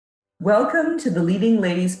Welcome to the Leading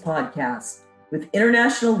Ladies podcast with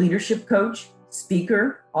international leadership coach,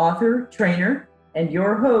 speaker, author, trainer, and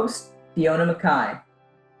your host, Fiona Mackay.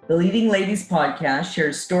 The Leading Ladies podcast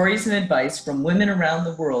shares stories and advice from women around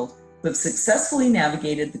the world who have successfully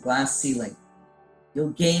navigated the glass ceiling. You'll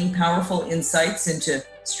gain powerful insights into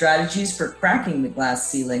strategies for cracking the glass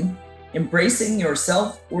ceiling, embracing your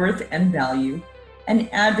self-worth and value,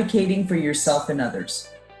 and advocating for yourself and others.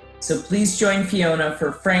 So please join Fiona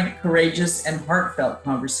for frank, courageous, and heartfelt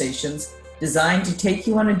conversations designed to take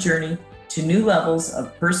you on a journey to new levels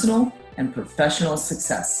of personal and professional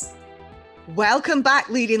success. Welcome back,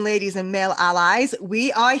 leading ladies and male allies.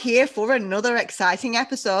 We are here for another exciting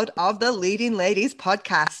episode of the Leading Ladies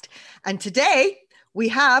podcast. And today we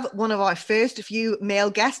have one of our first few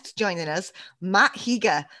male guests joining us, Matt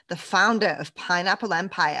Heger, the founder of Pineapple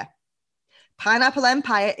Empire. Pineapple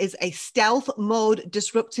Empire is a stealth mode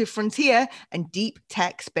disruptive frontier and deep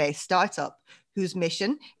tech space startup whose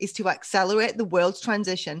mission is to accelerate the world's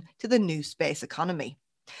transition to the new space economy.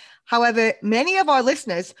 However, many of our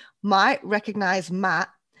listeners might recognize Matt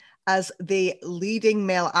as the leading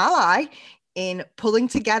male ally in pulling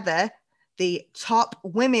together the top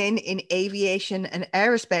women in aviation and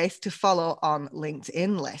aerospace to follow on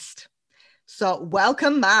LinkedIn list. So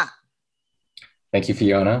welcome, Matt. Thank you,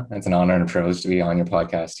 Fiona. It's an honor and a privilege to be on your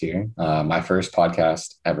podcast here. My first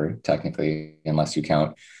podcast ever, technically, unless you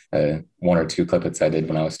count one or two clippets I did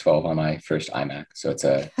when I was 12 on my first iMac. So it's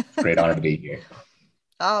a great honor to be here.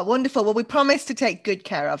 Oh, wonderful. Well, we promise to take good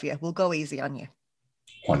care of you. We'll go easy on you.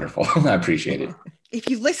 Wonderful. I appreciate it. If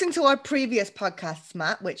you've listened to our previous podcasts,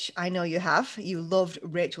 Matt, which I know you have, you loved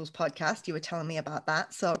Rachel's podcast. You were telling me about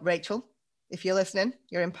that. So Rachel, if you're listening,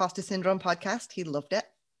 your Imposter Syndrome podcast, he loved it.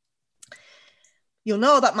 You'll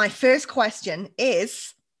know that my first question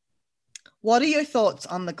is, what are your thoughts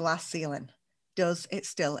on the glass ceiling? Does it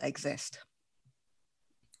still exist?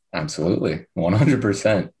 Absolutely.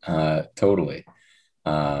 100%. Totally.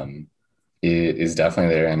 It is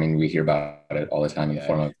definitely there. I mean, we hear about it all the time in the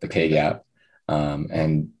form of the pay gap.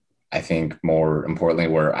 And I think more importantly,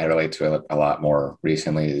 where I relate to it a lot more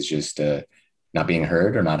recently is just not being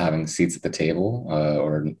heard or not having seats at the table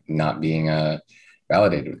or not being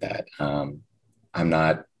validated with that.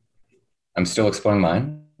 I'm still exploring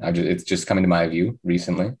mine. It's just coming to my view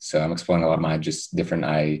recently. So I'm exploring a lot of my just different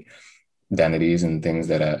identities and things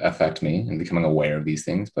that affect me and becoming aware of these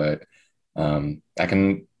things. But I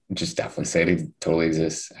can just definitely say it totally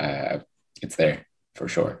exists. It's there for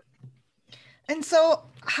sure. And so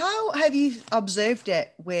how have you observed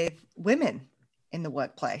it with women in the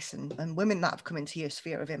workplace and women that have come into your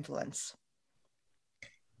sphere of influence?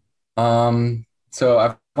 So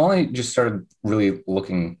I've only just started really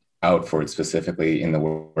looking out for it specifically in the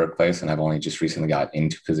workplace. And I've only just recently got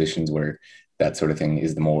into positions where that sort of thing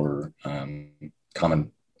is the more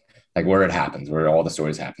common, like where it happens, where all the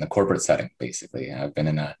stories happen, the corporate setting, basically. I've been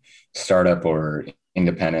in a startup or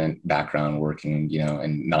independent background working,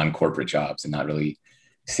 in non-corporate jobs and not really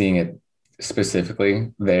seeing it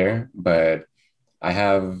specifically there. But I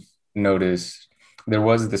have noticed there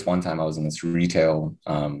was this one time I was in this retail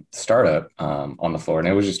startup on the floor, and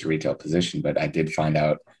it was just a retail position. But I did find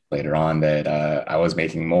out later on that I was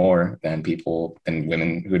making more than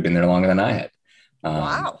women who had been there longer than I had.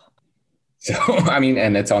 Wow. So, I mean,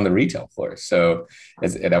 and it's on the retail floor. So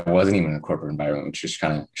that wasn't even a corporate environment, which just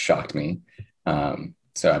kind of shocked me.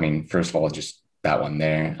 So, I mean, first of all, just that one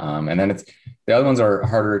there. And then the other ones are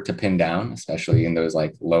harder to pin down, especially in those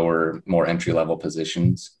like lower, more entry-level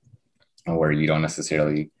positions where you don't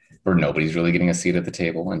necessarily, or nobody's really getting a seat at the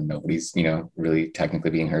table and nobody's, really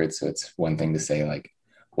technically being heard. So it's one thing to say like,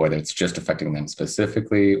 whether it's just affecting them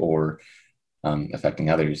specifically or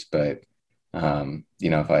affecting others. But,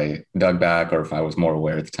 if I dug back or if I was more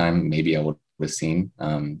aware at the time, maybe I would have seen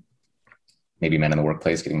maybe men in the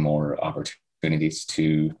workplace getting more opportunities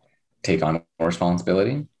to take on more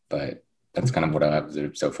responsibility. But that's kind of what I've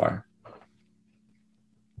observed so far.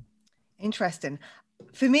 Interesting.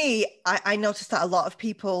 For me, I noticed that a lot of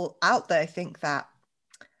people out there think that,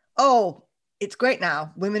 oh, it's great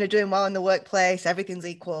now. Women are doing well in the workplace. Everything's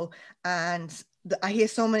equal. And I hear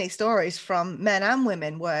so many stories from men and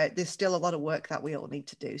women where there's still a lot of work that we all need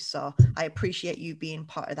to do. So I appreciate you being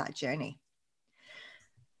part of that journey.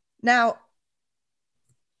 Now,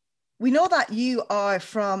 we know that you are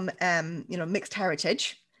from, mixed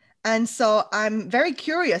heritage. And so I'm very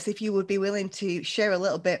curious if you would be willing to share a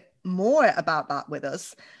little bit more about that with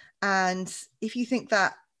us. And if you think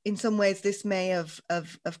that in some ways this may have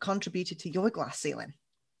contributed to your glass ceiling.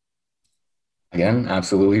 Again,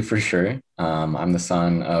 absolutely, for sure. I'm the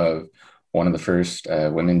son of one of the first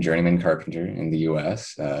women journeyman carpenter in the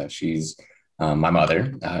U.S. She's my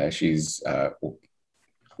mother. She's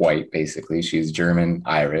white, basically. She's German,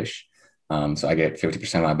 Irish. So I get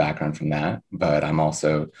 50% of my background from that. But I'm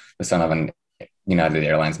also the son of an United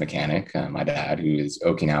Airlines mechanic. My dad, who is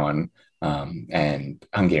Okinawan and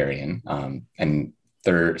Hungarian, and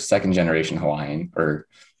they're second generation Hawaiian, or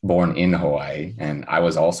born in Hawaii. And I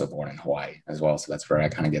was also born in Hawaii as well. So that's where I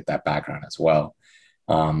kind of get that background as well.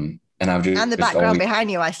 And I've just And the background behind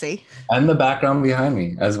you, I see. And the background behind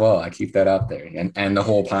me as well. I keep that out there. And the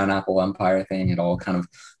whole pineapple empire thing, it all kind of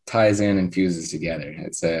ties in and fuses together.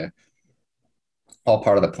 It's all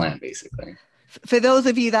part of the plan, basically. For those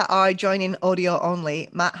of you that are joining audio only,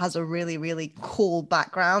 Matt has a really, really cool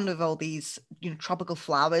background of all these, tropical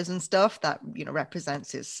flowers and stuff that,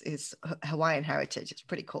 represents his Hawaiian heritage. It's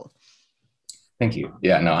pretty cool. Thank you.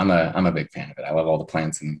 Yeah, no, I'm a big fan of it. I love all the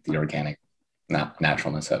plants and the organic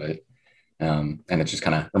naturalness of it. And it just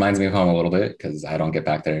kind of reminds me of home a little bit because I don't get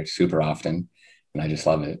back there super often and I just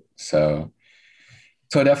love it. So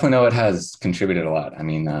I definitely know it has contributed a lot. I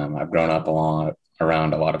mean, I've grown up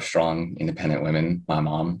around a lot of strong, independent women, my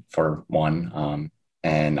mom for one,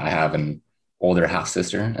 and I have an older half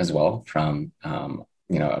sister as well from,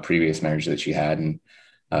 a previous marriage that she had. And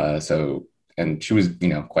she was,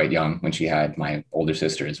 quite young when she had my older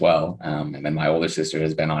sister as well. And then my older sister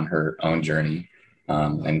has been on her own journey.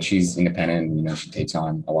 And she's independent, she takes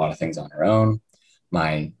on a lot of things on her own.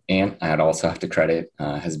 My aunt, I'd also have to credit,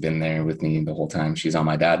 has been there with me the whole time. She's on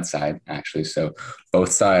my dad's side, actually. So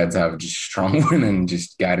both sides have just strong women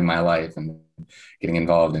just guiding my life and getting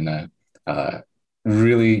involved in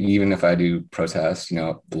really, even if I do protest,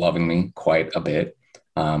 loving me quite a bit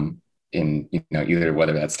in, either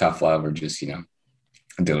whether that's tough love or just,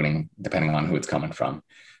 doting, depending on who it's coming from.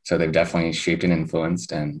 So they've definitely shaped and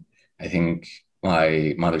influenced. And I think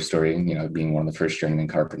my mother's story, being one of the first journeyman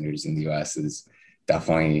carpenters in the US is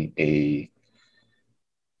definitely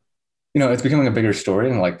it's becoming a bigger story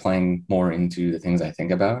and like playing more into the things I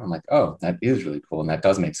think about. I'm like, oh, that is really cool. And that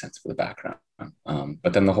does make sense for the background.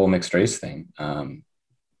 But then the whole mixed race thing,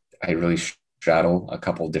 I really straddle a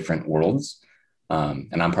couple different worlds.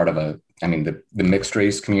 And I'm part of the mixed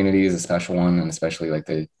race community is a special one. And especially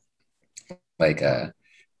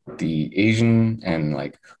the Asian and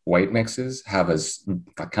like white mixes have a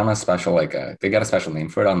kind of special, they got a special name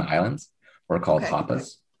for it on the islands. We're called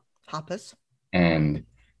Hapas. Hapas. And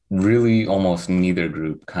really almost neither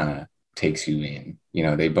group kind of takes you in.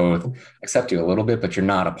 They both accept you a little bit, but you're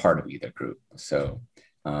not a part of either group. So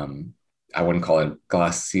I wouldn't call it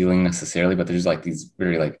glass ceiling necessarily, but there's like these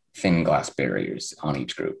very thin glass barriers on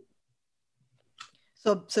each group.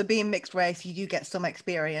 So being mixed race, you do get some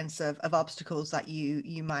experience of obstacles that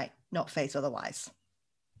you might not face otherwise.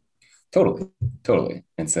 Totally.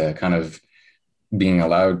 It's a kind of being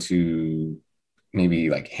allowed to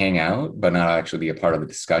maybe hang out, but not actually be a part of the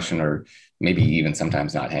discussion, or maybe even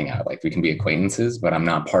sometimes not hang out. We can be acquaintances, but I'm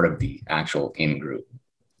not part of the actual in-group.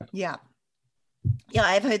 Yeah,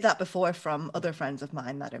 I've heard that before from other friends of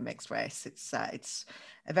mine that are mixed race. It's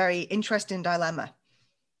a very interesting dilemma.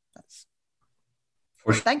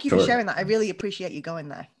 Thank you for sharing that. I really appreciate you going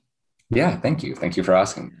there. Yeah, thank you. Thank you for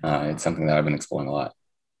asking. It's something that I've been exploring a lot.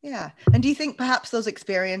 Yeah. And do you think perhaps those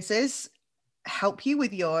experiences help you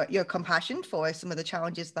with your compassion for some of the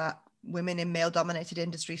challenges that women in male-dominated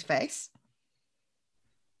industries face?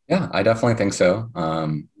 Yeah, I definitely think so.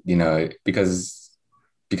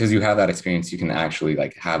 Because you have that experience, you can actually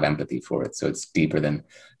have empathy for it. So it's deeper than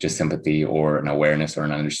just sympathy or an awareness or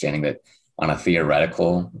an understanding that on a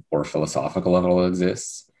theoretical or philosophical level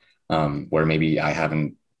exists, where maybe I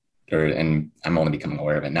haven't, and I'm only becoming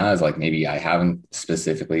aware of it now, is maybe I haven't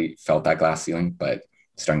specifically felt that glass ceiling, but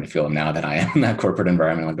starting to feel them now that I am in that corporate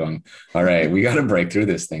environment. I'm going, all right, we got to break through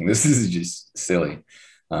this thing. This is just silly.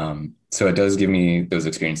 So it does give me those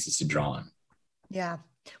experiences to draw on. Yeah.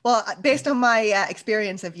 Well, based on my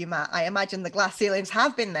experience of you, Matt, I imagine the glass ceilings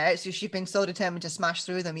have been there. It's just you've been so determined to smash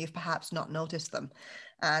through them, you've perhaps not noticed them.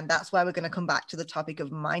 And that's why we're going to come back to the topic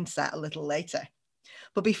of mindset a little later.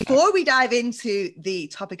 But before we dive into the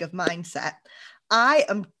topic of mindset, I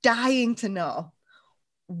am dying to know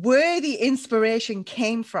where the inspiration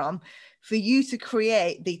came from for you to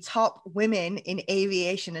create the top women in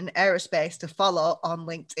aviation and aerospace to follow on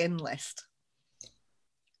LinkedIn list.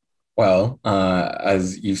 Well,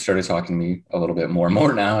 as you started talking to me a little bit more and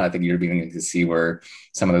more now, I think you're beginning to see where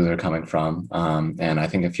some of those are coming from. And I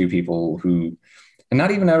think a few people who, and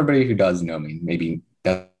not even everybody who does know me, maybe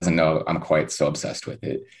doesn't know I'm quite so obsessed with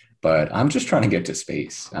it, but I'm just trying to get to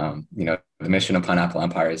space. The mission of Pineapple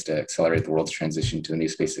Empire is to accelerate the world's transition to a new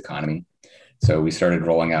space economy. So we started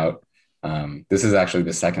rolling out This is actually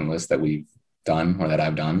the second list that we've done or that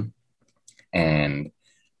I've done. And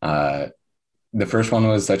the first one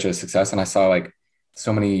was such a success. And I saw like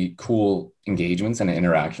so many cool engagements and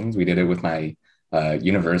interactions. We did it with my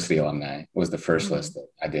university alumni was the first list that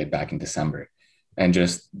I did back in December. And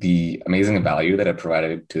just the amazing value that it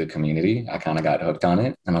provided to the community, I kind of got hooked on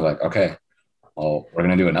it. And I was like, okay, well, we're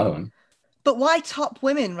going to do another one. But why top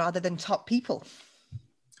women rather than top people?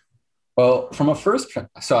 Well,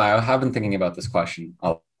 so I have been thinking about this question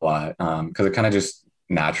a lot because it kind of just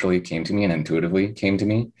naturally came to me and intuitively came to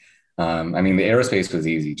me. I mean, the aerospace was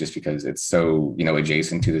easy just because it's so,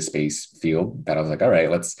 adjacent to the space field that I was like, all right,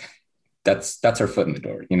 that's our foot in the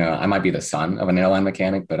door. I might be the son of an airline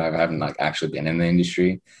mechanic, but I haven't like actually been in the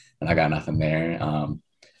industry and I got nothing there.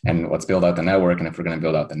 And let's build out the network. And if we're going to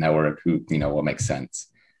build out the network, what makes sense?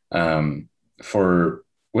 For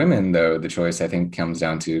women though, the choice I think comes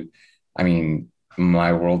down to, I mean,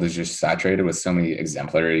 my world is just saturated with so many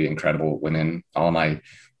exemplary, incredible women. All my,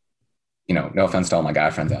 no offense to all my guy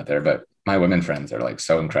friends out there, but my women friends are like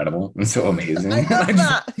so incredible and so amazing. I love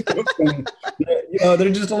that. They're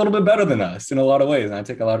just a little bit better than us in a lot of ways. And I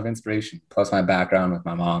take a lot of inspiration, plus my background with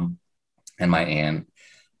my mom and my aunt.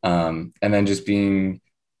 And then just being,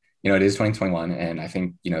 it is 2021. And I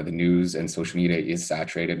think, the news and social media is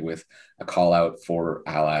saturated with a call out for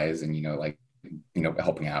allies and,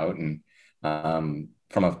 helping out. And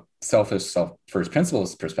from a first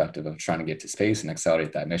principles perspective of trying to get to space and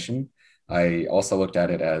accelerate that mission, I also looked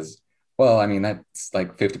at it as, well, I mean, that's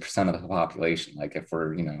like 50% of the population. Like if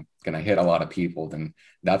we're, going to hit a lot of people, then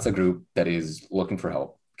that's a group that is looking for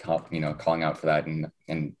help, calling out for that.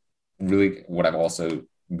 And really what I've also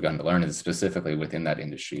begun to learn is specifically within that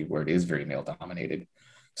industry where it is very male dominated.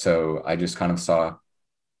 So I just kind of saw,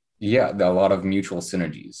 a lot of mutual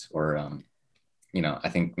synergies or, I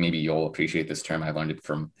think maybe you'll appreciate this term. I learned it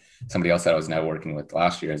from somebody else that I was networking with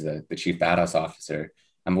last year as the chief badass officer.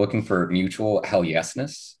 I'm looking for mutual hell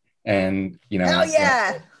yesness. And, hell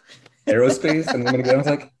yeah, aerospace and women together. I was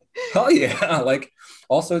like, hell yeah. Like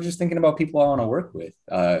also just thinking about people I want to work with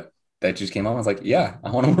that just came on. I was like, yeah,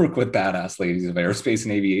 I want to work with badass ladies of aerospace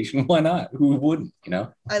and aviation. Why not? Who wouldn't,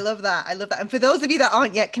 I love that. And for those of you that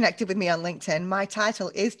aren't yet connected with me on LinkedIn, my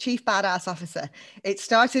title is Chief Badass Officer. It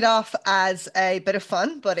started off as a bit of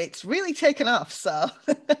fun, but it's really taken off. So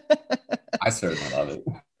I certainly love it.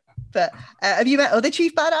 But have you met other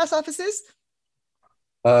Chief Badass Officers?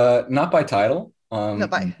 Not by title. Not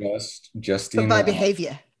by just but by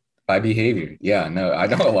behavior. By behavior. Yeah, no, I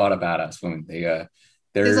know a lot of badass women.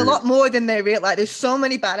 There's a lot more than they realize. There's so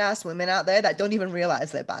many badass women out there that don't even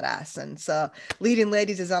realize they're badass. And so Leading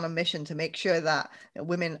Ladies is on a mission to make sure that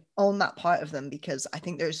women own that part of them, because I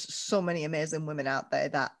think there's so many amazing women out there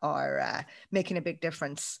that are making a big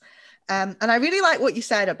difference. And I really like what you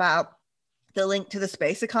said about the link to the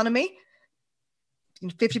space economy.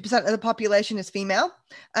 50% of the population is female.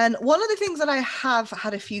 And one of the things that I have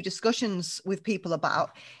had a few discussions with people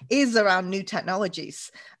about is around new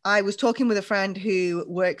technologies. I was talking with a friend who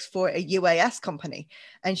works for a UAS company,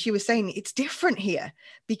 and she was saying it's different here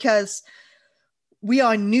because we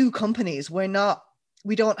are new companies. We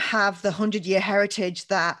don't have the 100-year heritage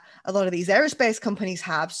that a lot of these aerospace companies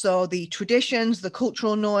have. So the traditions, the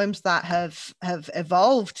cultural norms that have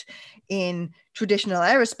evolved in traditional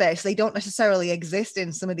aerospace, they don't necessarily exist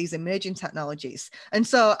in some of these emerging technologies. And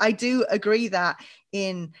so I do agree that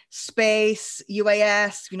in space,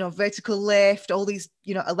 UAS, vertical lift, all these,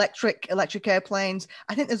 electric airplanes,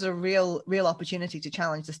 I think there's a real opportunity to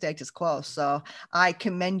challenge the status quo. So I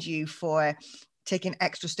commend you for taking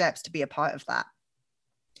extra steps to be a part of that.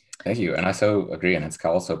 Thank you. And I so agree. And it's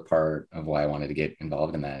also part of why I wanted to get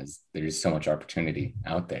involved in that is there's so much opportunity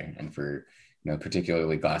out there. And for,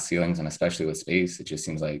 particularly glass ceilings and especially with space, it just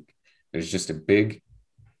seems like there's just a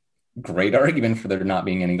great argument for there not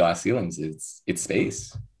being any glass ceilings. It's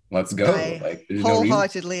space. Let's go. I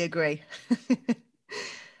wholeheartedly agree.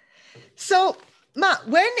 So Matt,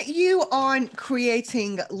 when you aren't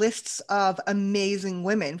creating lists of amazing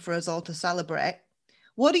women for us all to celebrate,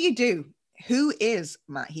 what do? Who is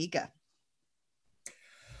Matt Higa?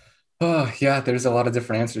 Oh, yeah, there's a lot of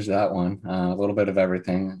different answers to that one. A little bit of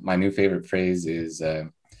everything. My new favorite phrase is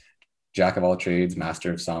jack of all trades,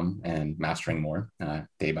 master of some, and mastering more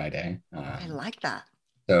day by day. I like that.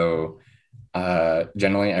 So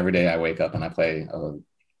generally every day I wake up and I play a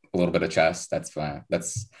little bit of chess. It's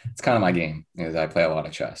kind of my game is I play a lot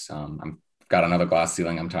of chess. I've got another glass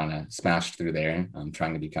ceiling I'm trying to smash through there. I'm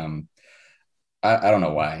trying to become I don't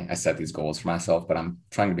know why I set these goals for myself, but I'm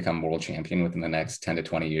trying to become world champion within the next 10 to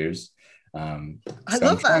 20 years. I So I'm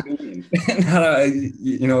love that. trying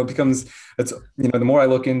to, it becomes, the more I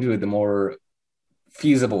look into it, the more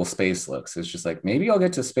feasible space looks. It's just like, maybe I'll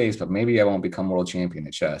get to space, but maybe I won't become world champion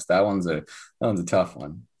at chess. That one's a tough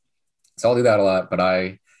one. So I'll do that a lot, but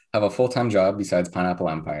I have a full-time job besides Pineapple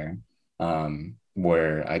Empire,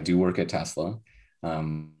 where I do work at Tesla,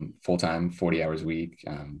 full-time, 40 hours a week,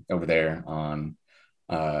 over there on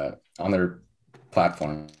their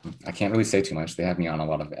platform. I can't really say too much. They have me on a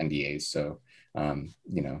lot of NDAs. So, one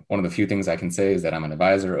of the few things I can say is that I'm an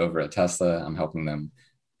advisor over at Tesla. I'm helping them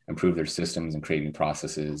improve their systems and create new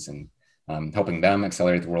processes, and helping them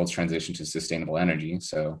accelerate the world's transition to sustainable energy.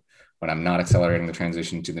 So when I'm not accelerating the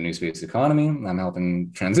transition to the new space economy, I'm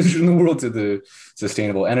helping transition the world to the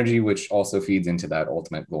sustainable energy, which also feeds into that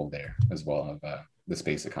ultimate goal there as well of the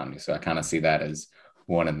space economy. So I kind of see that as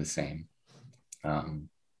one and the same.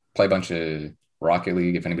 Play a bunch of Rocket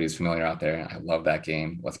League, if anybody's familiar out there. I love that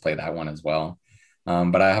game. Let's play that one as well.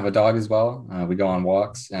 But I have a dog as well. We go on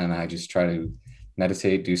walks, and I just try to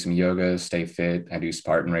meditate, do some yoga, stay fit. I do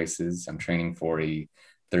Spartan races. I'm training for a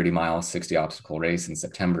 30-mile, 60 obstacle race in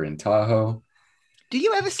September in Tahoe. Do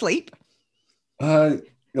you ever sleep?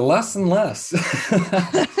 Less and less.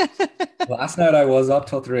 Last night I was up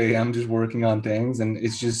till 3 a.m. just working on things, and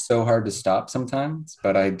it's just so hard to stop sometimes.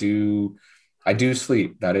 But I do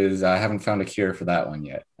sleep. That is, I haven't found a cure for that one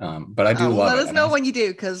yet. But I do love it. Let us know when you do,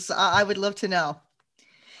 because I would love to know.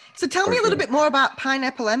 So tell me a little bit more about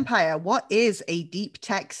Pineapple Empire. What is a deep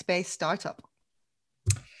tech space startup?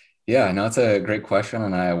 Yeah, no, it's a great question,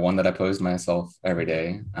 and one that I pose myself every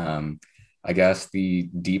day. I guess the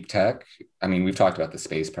deep tech, I mean, we've talked about the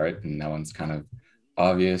space part, and that one's kind of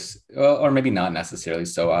obvious, well, or maybe not necessarily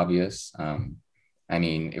so obvious. I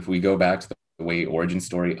mean, if we go back to the way origin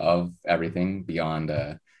story of everything beyond,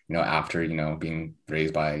 after, being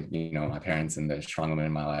raised by, my parents and the strong women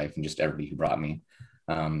in my life and just everybody who brought me,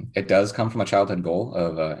 it does come from a childhood goal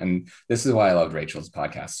of, and this is why I loved Rachel's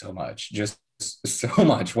podcast so much, just so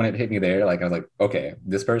much. When it hit me there, like, I was like, okay,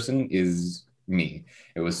 this person is me.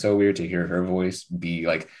 It was so weird to hear her voice be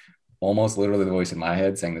like almost literally the voice in my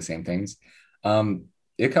head saying the same things.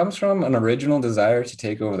 It comes from an original desire to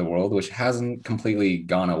take over the world, which hasn't completely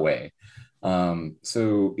gone away.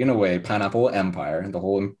 So in a way, Pineapple Empire, the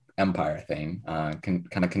whole empire thing,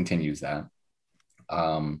 kind of continues that.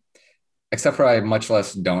 Except for I much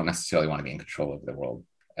less don't necessarily want to be in control of the world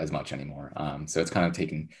as much anymore. So it's kind of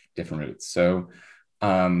taking different routes. So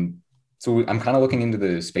I'm kind of looking into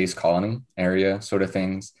the space colony area sort of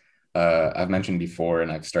things. I've mentioned before, and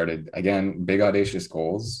I've started, again, big audacious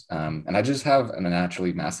goals. And I just have a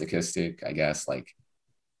naturally masochistic, I guess, like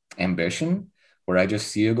ambition where I just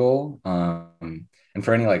see a goal. And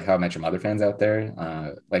for any like How I Met Your Mother fans out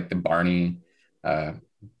there, like the Barney, I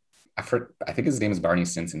think his name is Barney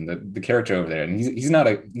Stinson, the character over there, and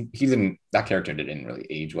that character didn't really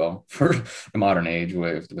age well for the modern age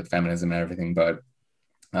with feminism and everything, but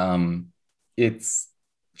it's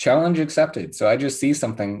challenge accepted. So I just see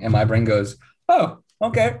something and my brain goes, oh,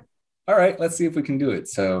 okay, all right, let's see if we can do it.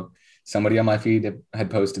 So somebody on my feed had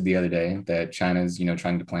posted the other day that China's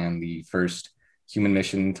trying to plan the first human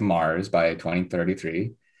mission to Mars by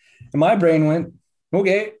 2033, and my brain went,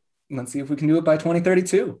 okay, let's see if we can do it by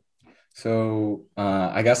 2032. So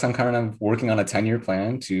I guess I'm kind of working on a 10-year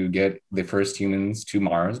plan to get the first humans to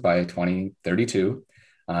Mars by 2032.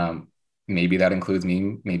 Maybe that includes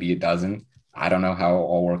me, maybe it doesn't. I don't know how it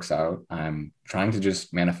all works out. I'm trying to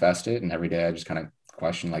just manifest it. And every day I just kind of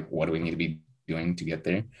question, like, what do we need to be doing to get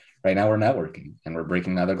there? Right now we're networking and we're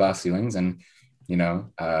breaking other glass ceilings. And,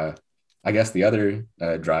 I guess the other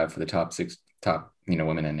drive for the top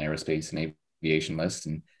women in aerospace and aviation list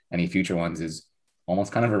and any future ones is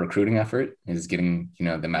almost kind of a recruiting effort, is getting,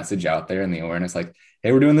 the message out there and the awareness, like,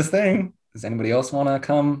 hey, we're doing this thing. Does anybody else want to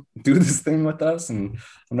come do this thing with us? And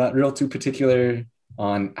I'm not real too particular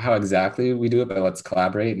on how exactly we do it, but let's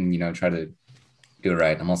collaborate and, try to do it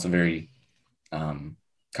right. I'm also very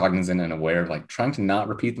cognizant and aware of like trying to not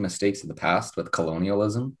repeat the mistakes of the past with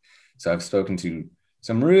colonialism. So I've spoken to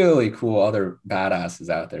some really cool other badasses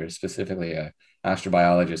out there, specifically a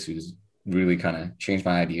astrobiologist who's really kind of changed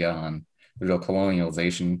my idea on the real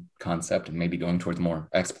colonialization concept and maybe going towards more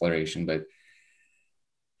exploration. But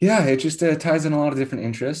yeah, it just ties in a lot of different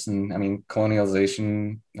interests. And I mean,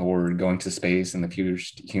 colonialization or going to space and the future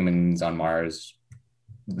humans on Mars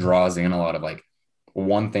draws in a lot of like,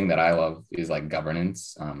 one thing that I love is like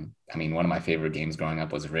governance. I mean, one of my favorite games growing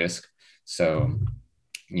up was Risk. So,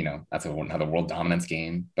 that's another world dominance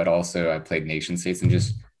game, but also I played nation states and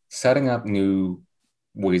just setting up new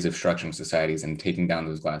ways of structuring societies and taking down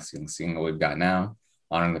those glass ceilings, seeing what we've got now,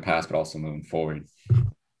 honoring the past, but also moving forward.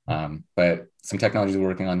 But some technologies we're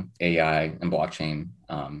working on, AI and blockchain,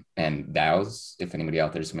 and DAOs, if anybody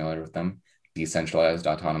out there is familiar with them, decentralized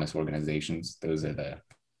autonomous organizations. Those are the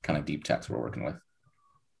kind of deep techs we're working with.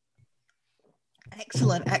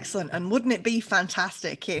 Excellent, excellent. And wouldn't it be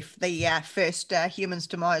fantastic if the first humans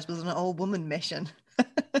to Mars was an all-woman mission?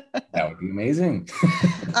 That would be amazing.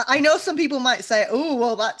 I know some people might say, "Oh,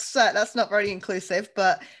 well, that's not very inclusive."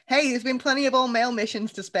 But hey, there's been plenty of all-male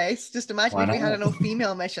missions to space. Just imagine if we had an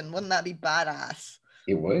all-female mission. Wouldn't that be badass?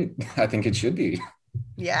 It would. I think it should be.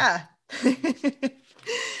 Yeah. First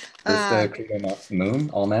crew to the moon,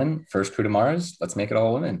 all men. First crew to Mars. Let's make it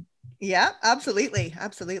all women. Yeah, absolutely,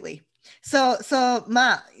 absolutely. So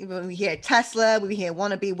Matt, we hear Tesla, we hear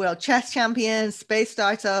wannabe world chess champions, space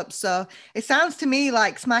startups. So it sounds to me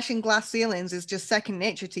like smashing glass ceilings is just second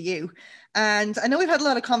nature to you. And I know we've had a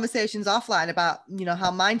lot of conversations offline about, how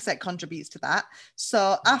mindset contributes to that.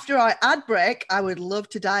 So after our ad break, I would love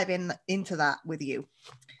to dive into that with you.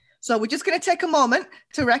 So we're just going to take a moment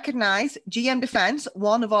to recognize GM Defense,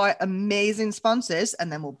 one of our amazing sponsors,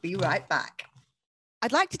 and then we'll be right back.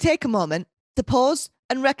 I'd like to take a moment to pause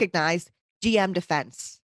and recognize GM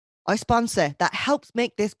Defense, our sponsor that helps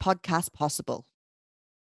make this podcast possible.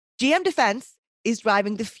 GM Defense is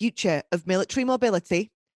driving the future of military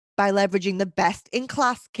mobility by leveraging the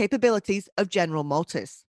best-in-class capabilities of General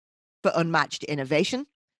Motors for unmatched innovation,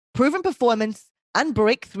 proven performance, and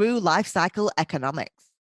breakthrough lifecycle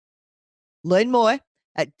economics. Learn more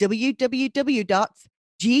at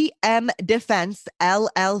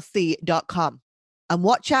www.gmdefensellc.com. And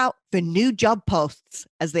watch out for new job posts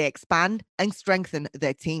as they expand and strengthen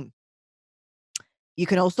their team. You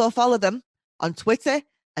can also follow them on Twitter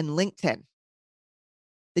and LinkedIn.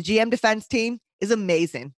 The GM Defense team is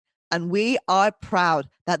amazing, and we are proud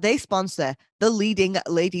that they sponsor the Leading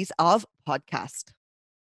Ladies of podcast.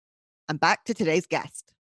 And back to today's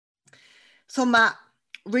guest. So Matt,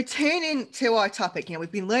 returning to our topic, we've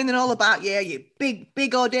been learning all about your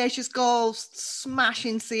big audacious goals,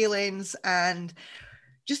 smashing ceilings, and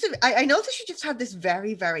I noticed you just have this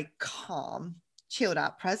very, very calm, chilled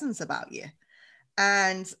out presence about you.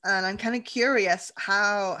 And I'm kind of curious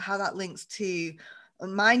how that links to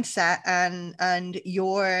mindset and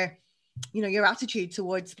your attitude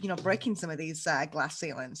towards, breaking some of these glass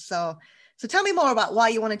ceilings. So tell me more about why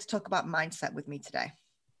you wanted to talk about mindset with me today.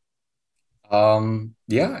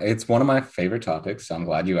 Yeah, it's one of my favorite topics. So I'm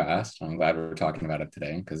glad you asked. I'm glad we're talking about it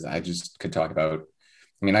today, because I just could talk about,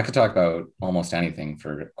 I could talk about almost anything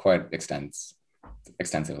for quite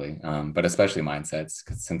extensively, but especially mindsets,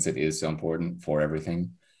 since it is so important for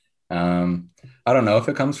everything. I don't know if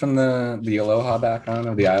it comes from the aloha background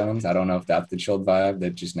of the islands. I don't know if that's the chilled vibe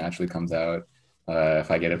that just naturally comes out.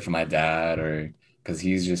 If I get it from my dad, or because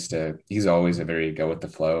he's always a very go with the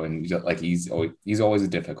flow, and he's always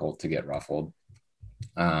difficult to get ruffled.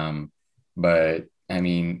 But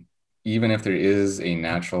even if there is a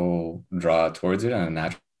natural draw towards it and a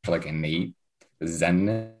natural innate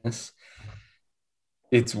zenness,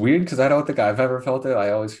 it's weird because I don't think I've ever felt it. I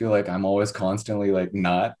always feel like I'm always constantly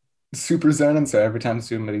not super zen, and so every time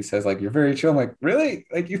somebody says you're very chill, I'm like, really?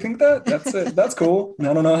 You think that? That's it. That's cool. And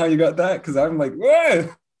I don't know how you got that, because I'm like, what?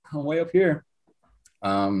 I'm way up here.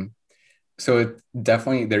 So it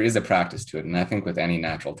definitely, there is a practice to it, and I think with any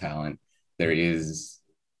natural talent, there is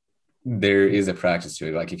a practice to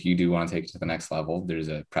it. If you do want to take it to the next level, there's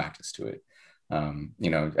a practice to it.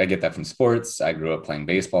 I get that from sports. I grew up playing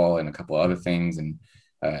baseball and a couple of other things, and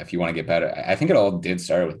if you want to get better, I think it all did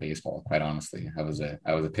start with baseball. Quite honestly, I was a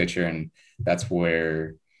pitcher, and that's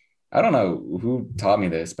where, I don't know who taught me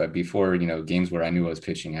this, but before games where I knew I was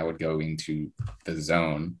pitching, I would go into the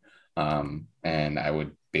zone, and I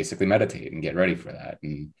would basically meditate and get ready for that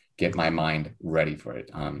and get my mind ready for it.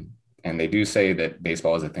 And they do say that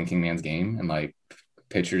baseball is a thinking man's game, and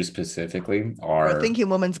pitchers specifically are a thinking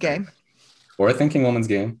woman's game. Or a thinking woman's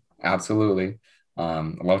game. Absolutely.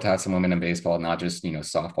 I'd love to have some women in baseball, not just,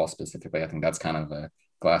 softball specifically. I think that's kind of a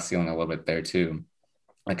glass ceiling a little bit there too.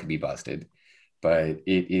 That could be busted, but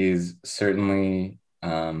it is certainly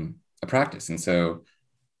a practice. And so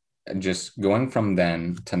just going from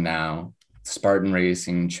then to now, Spartan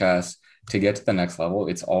racing, chess, to get to the next level,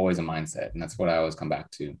 it's always a mindset. And that's what I always come back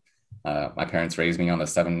to. My parents raised me on the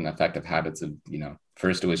 7 effective habits of,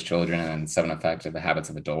 first it was children, and then 7 effective habits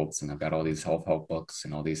of adults. And I've got all these self-help books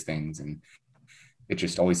and all these things. And it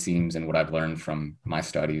just always seems, and what I've learned from my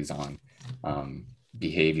studies on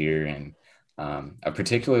behavior, and I've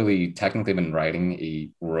particularly technically been writing a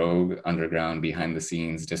rogue underground behind the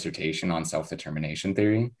scenes dissertation on self-determination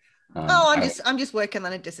theory. Oh, I'm just working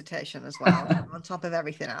on a dissertation as well, on top of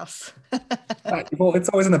everything else. Well, it's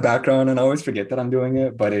always in the background, and I always forget that I'm doing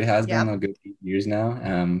it, but it has been Yep. a good 8 years now.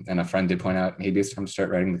 And a friend did point out maybe it's time to start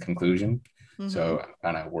writing the conclusion. Mm-hmm. So I'm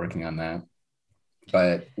kind of working on that.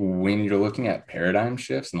 But when you're looking at paradigm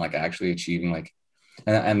shifts and like actually achieving like,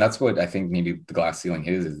 and that's what I think maybe the glass ceiling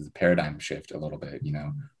is a paradigm shift a little bit, you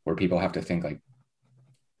know, where people have to think like,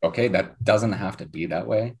 okay, that doesn't have to be that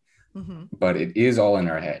way, Mm-hmm. but it is all in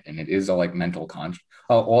our head, and it is all like mental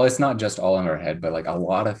oh, well, it's not just all in our head, but like a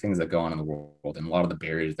lot of things that go on in the world and a lot of the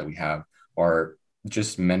barriers that we have are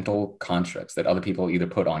just mental constructs that other people either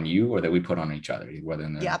put on you or that we put on each other, whether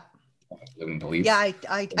in their Yep. living Yeah, beliefs.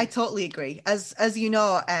 I totally agree. As you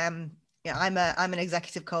know, yeah, I'm an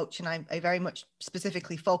executive coach, and I very much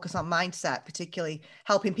specifically focus on mindset, particularly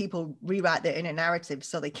helping people rewrite their inner narrative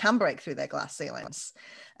so they can break through their glass ceilings.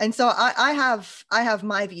 And so I have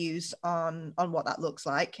my views on what that looks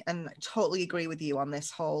like, and I totally agree with you on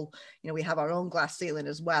this whole, you know, we have our own glass ceiling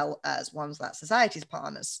as well as ones that society's put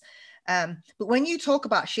on us. But when you talk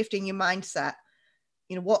about shifting your mindset,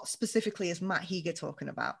 you know, what specifically is Matt Heger talking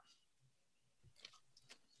about?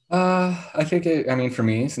 I think I mean, for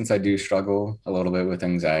me, since I do struggle a little bit with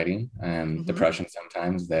anxiety and Mm-hmm. depression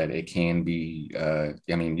sometimes, that it can be,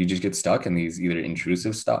 I mean, you just get stuck in these either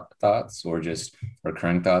intrusive thoughts or just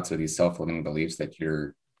recurring thoughts or these self-limiting beliefs that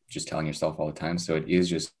you're just telling yourself all the time. So it is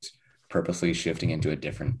just purposely shifting into a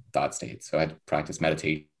different thought state. So I practice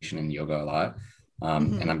meditation and yoga a lot,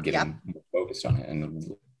 Mm-hmm. and I'm Yep. getting more focused on it and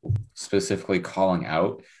specifically calling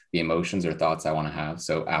out the emotions or thoughts I want to have.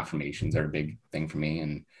 So affirmations are a big thing for me,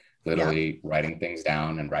 and literally writing things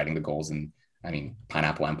down and writing the goals. And I mean,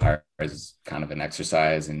 Pineapple Empire is kind of an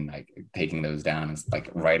exercise, and like taking those down is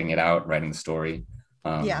like writing it out, writing the story.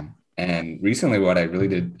 Yeah. And recently, what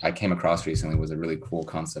I came across recently was a really cool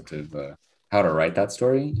concept of how to write that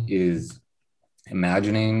story is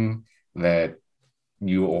imagining that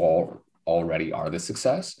you all already are the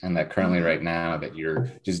success, and that currently Mm-hmm. right now that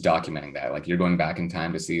you're just documenting that, like you're going back in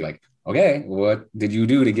time to see like, okay, what did you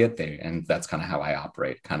do to get there? And that's kind of how I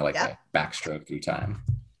operate, kind of like Yep. a backstroke through time.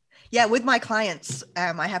 Yeah, with my clients,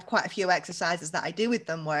 I have quite a few exercises that I do with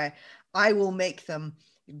them where I will make them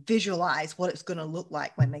visualize what it's going to look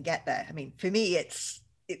like when they get there. I mean, for me, it's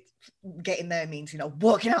getting there means, you know,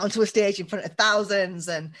 walking out onto a stage in front of thousands,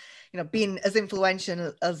 and, you know, being as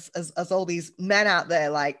influential as all these men out there,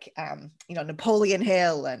 like, you know, Napoleon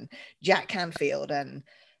Hill and Jack Canfield and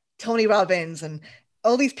Tony Robbins and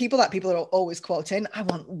all these people that people are always quoting. I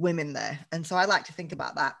want women there. And so I like to think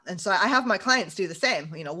about that. And so I have my clients do the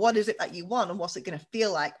same. You know, what is it that you want, and what's it going to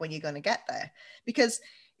feel like when you're going to get there? Because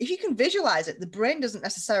if you can visualize it, the brain doesn't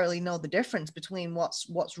necessarily know the difference between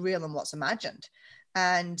what's real and what's imagined.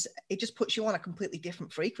 And it just puts you on a completely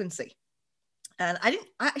different frequency. And I didn't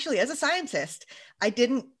actually, as a scientist, I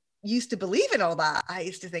didn't used to believe in all that. I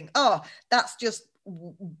used to think, oh, that's just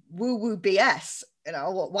woo-woo BS. You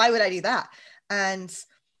know, why would I do that? And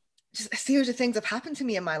just a series of things have happened to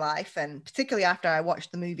me in my life, and particularly after I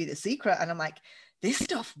watched the movie The Secret, and I'm like, this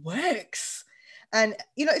stuff works. And,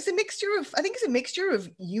 you know, it's a mixture of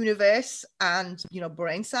universe and, you know,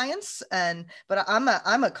 brain science. But I'm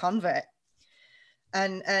a convert.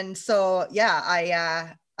 And so,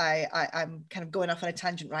 yeah, I'm kind of going off on a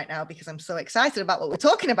tangent right now because I'm so excited about what we're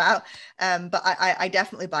talking about. But I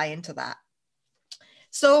definitely buy into that.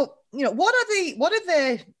 So, you know, what are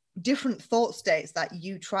the different thought states that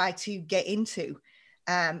you try to get into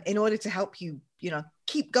in order to help you, you know,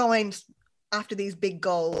 keep going after these big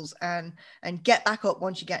goals and get back up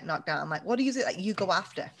once you get knocked down? Like, what is it that you go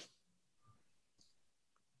after?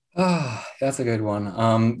 Oh, that's a good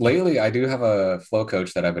one. Lately, I do have a flow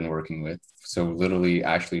coach that I've been working with. So literally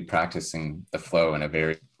actually practicing the flow in a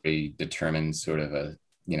very, very determined sort of a,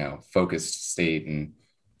 you know, focused state. And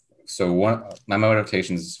so my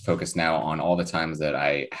meditation is focused now on all the times that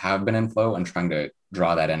I have been in flow and trying to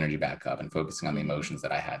draw that energy back up and focusing on the emotions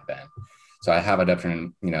that I had then. So I have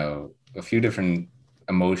a few different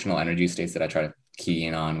emotional energy states that I try to key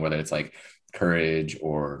in on, whether it's like courage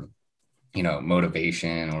or, you know,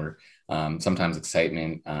 motivation or sometimes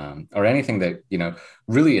excitement or anything that, you know,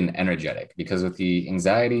 really an energetic, because with the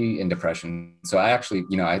anxiety and depression. So I actually,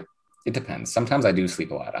 you know, it depends. Sometimes I do sleep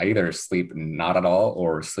a lot. I either sleep not at all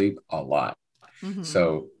or sleep a lot. Mm-hmm.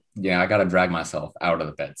 So, yeah, I got to drag myself out of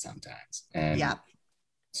the bed sometimes. And yeah.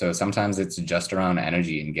 So sometimes it's just around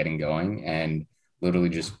energy and getting going and literally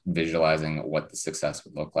just visualizing what the success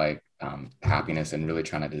would look like, happiness, and really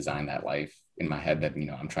trying to design that life in my head that, you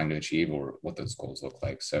know, I'm trying to achieve, or what those goals look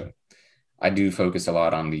like. So I do focus a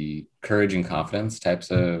lot on the courage and confidence types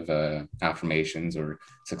of affirmations, or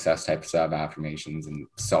success types of affirmations, and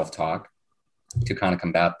self-talk, to kind of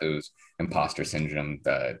combat those imposter syndrome,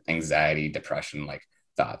 the anxiety, depression, like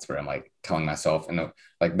thoughts where I'm like telling myself, and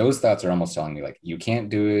like those thoughts are almost telling me like, you can't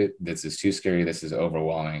do it. This is too scary. This is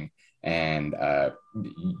overwhelming. And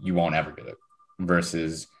you won't ever do it.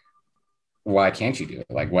 Versus, why can't you do it?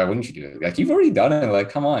 Like, why wouldn't you do it? Like, you've already done it. Like,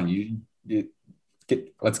 come on,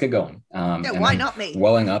 let's get going. Yeah, why not me?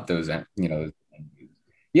 Welling up those,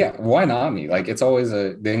 yeah, why not me? Like, it's always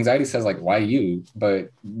the anxiety says like, why you? But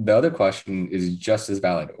the other question is just as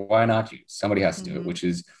valid. Why not you? Somebody has to do it, which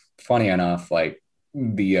is funny enough. Like,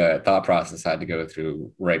 the thought process I had to go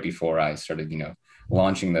through right before I started,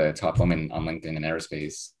 launching the Top Women on LinkedIn and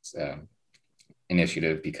Aerospace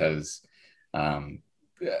initiative, because I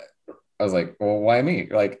was like, well, why me?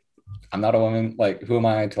 Like, I'm not a woman. Like, who am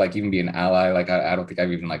I to like even be an ally? Like, I don't think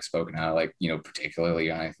I've even like spoken out, like, particularly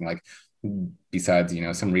on anything, like, besides,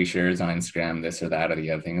 some reshares on Instagram, this or that or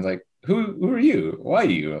the other thing. Is like, who are you? Why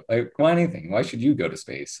you? Like, why anything? Why should you go to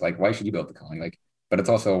space? Like, why should you build the colony? Like, but it's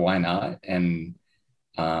also, why not? And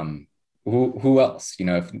who else?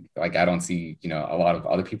 If like, I don't see, a lot of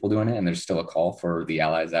other people doing it, and there's still a call for the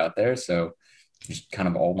allies out there. So just kind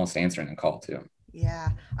of almost answering a call too. Yeah.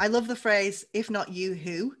 I love the phrase, if not you,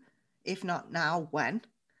 who? If not now, when?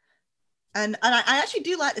 And I actually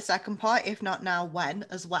do like the second part, if not now, when,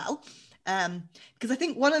 as well. Because I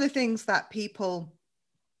think one of the things that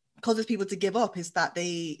causes people to give up is that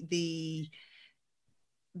the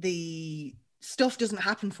stuff doesn't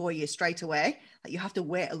happen for you straight away. Like, you have to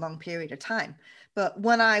wait a long period of time. But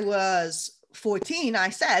when I was 14, I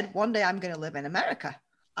said, one day I'm going to live in America.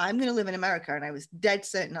 I'm going to live in America. And I was dead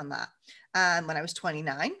certain on that. And when I was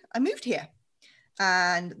 29, I moved here.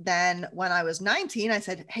 And then when I was 19, I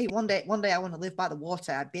said, hey, one day I want to live by the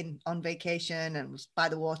water. I've been on vacation and was by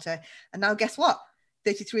the water. And now guess what?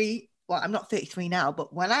 33. Well, I'm not 33 now,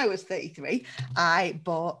 but when I was 33, I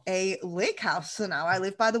bought a lake house. So now I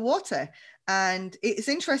live by the water. And it's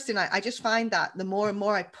interesting. I just find that the more and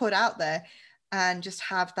more I put out there and just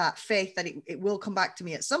have that faith that it will come back to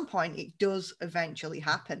me at some point, it does eventually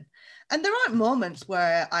happen. And there aren't moments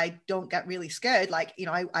where I don't get really scared. Like,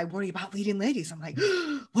 I worry about leading ladies. I'm like,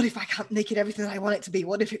 what if I can't make it everything that I want it to be?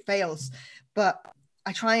 What if it fails? But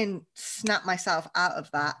I try and snap myself out of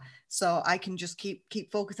that, so I can just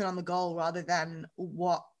keep focusing on the goal rather than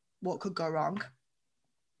what could go wrong.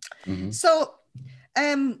 Mm-hmm. So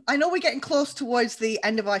I know we're getting close towards the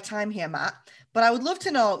end of our time here, Matt, but I would love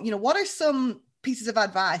to know, what are some pieces of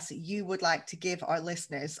advice that you would like to give our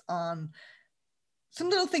listeners on some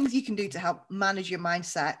little things you can do to help manage your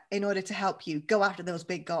mindset in order to help you go after those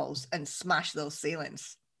big goals and smash those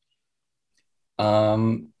ceilings?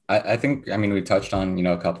 I think, we touched on,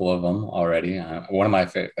 a couple of them already. One of my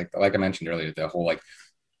favorite, like I mentioned earlier, the whole like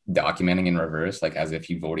documenting in reverse, like as if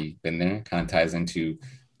you've already been there, kind of ties into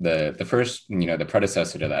the first, the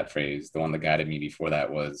predecessor to that phrase. The one that guided me before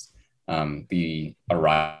that was the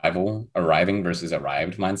arriving versus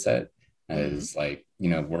arrived mindset. Is like,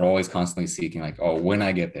 we're always constantly seeking like, oh, when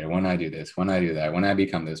I get there, when I do this, when I do that, when I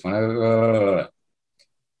become this,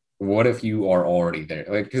 what if you are already there?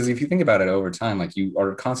 Like, because if you think about it over time, like, you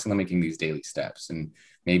are constantly making these daily steps. And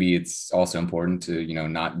maybe it's also important to,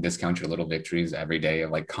 not discount your little victories every day,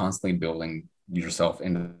 of like constantly building yourself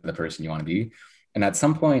into the person you want to be. And at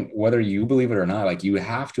some point, whether you believe it or not, like, you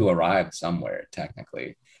have to arrive somewhere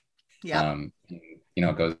technically. Yeah.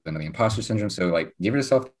 It goes into the imposter syndrome. So like, give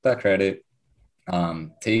yourself that credit,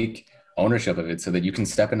 take ownership of it so that you can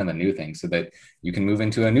step into the new thing, so that you can move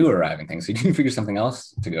into a new arriving thing. So you can figure something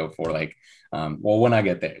else to go for. Like, well, when I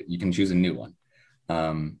get there, you can choose a new one.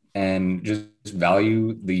 And just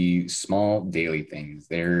value the small daily things.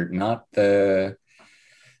 They're not the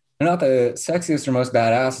sexiest or most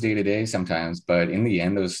badass day to day sometimes, but in the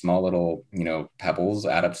end, those small little, pebbles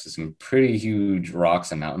add up to some pretty huge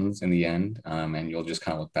rocks and mountains in the end. And you'll just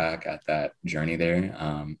kind of look back at that journey there.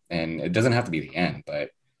 And it doesn't have to be the end,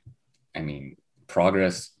 but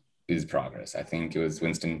progress is progress. I think it was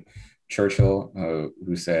Winston Churchill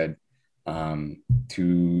who said,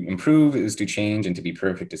 to improve is to change, and to be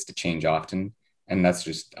perfect is to change often. And that's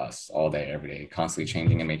just us all day, every day, constantly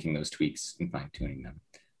changing and making those tweaks and fine tuning them.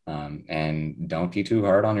 And don't be too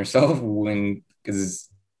hard on yourself because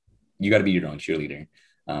you got to be your own cheerleader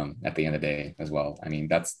at the end of the day as well.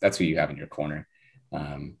 That's who you have in your corner.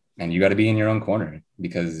 And you got to be in your own corner,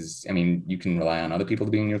 because you can rely on other people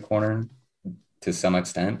to be in your corner to some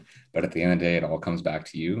extent, but at the end of the day, it all comes back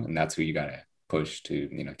to you, and that's who you got to push to,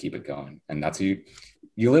 keep it going. And that's who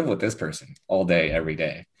you live with this person all day, every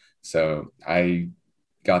day. So I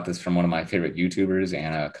got this from one of my favorite YouTubers,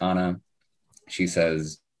 Anna Akana. She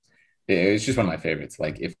says, it's just one of my favorites.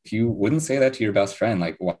 Like, if you wouldn't say that to your best friend,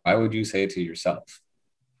 like, why would you say it to yourself?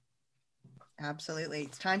 Absolutely.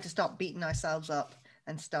 It's time to stop beating ourselves up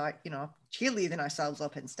and start, cheerleading ourselves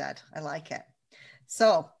up instead. I like it.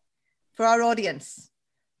 So for our audience,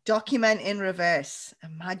 document in reverse.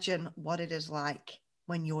 Imagine what it is like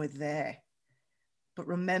when you're there. But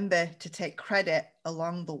remember to take credit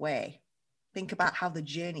along the way. Think about how the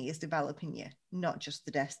journey is developing you, not just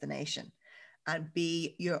the destination, and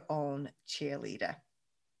be your own cheerleader. I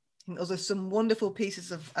think those are some wonderful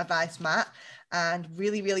pieces of advice, Matt, and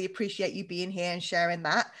really, really appreciate you being here and sharing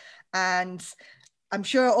that. And I'm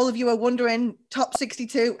sure all of you are wondering, Top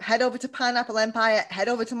 62, head over to Pineapple Empire, head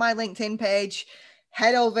over to my LinkedIn page,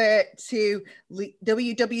 head over to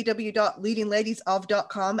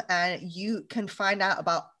www.leadingladiesOf.com, and you can find out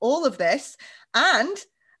about all of this. And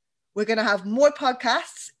we're going to have more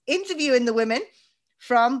podcasts interviewing the women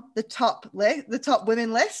from the top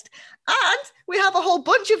women list. And we have a whole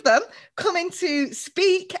bunch of them coming to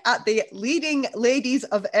speak at the Leading Ladies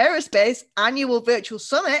of Aerospace annual virtual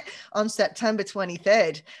summit on September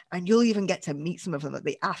 23rd. And you'll even get to meet some of them at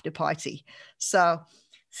the after party. So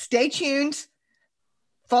stay tuned.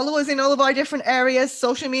 Follow us in all of our different areas,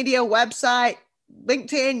 social media, website,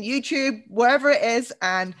 LinkedIn, YouTube, wherever it is.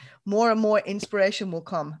 And more inspiration will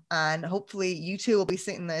come. And hopefully you two will be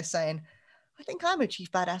sitting there saying, I think I'm a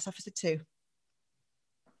Chief Badass Officer too.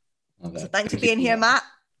 So thanks for being here, Matt.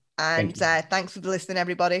 And thanks for listening,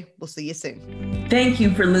 everybody. We'll see you soon. Thank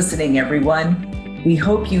you for listening, everyone. We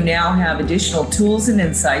hope you now have additional tools and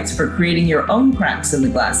insights for creating your own cracks in the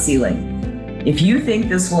glass ceiling. If you think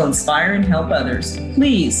this will inspire and help others,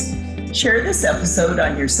 please share this episode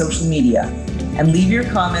on your social media and leave your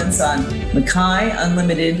comments on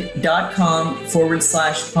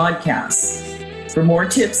MckayUnlimited.com/podcasts. For more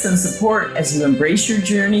tips and support as you embrace your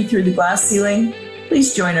journey through the glass ceiling,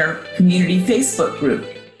 please join our community Facebook group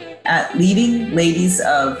at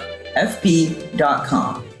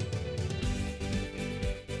leadingladiesofhb.com.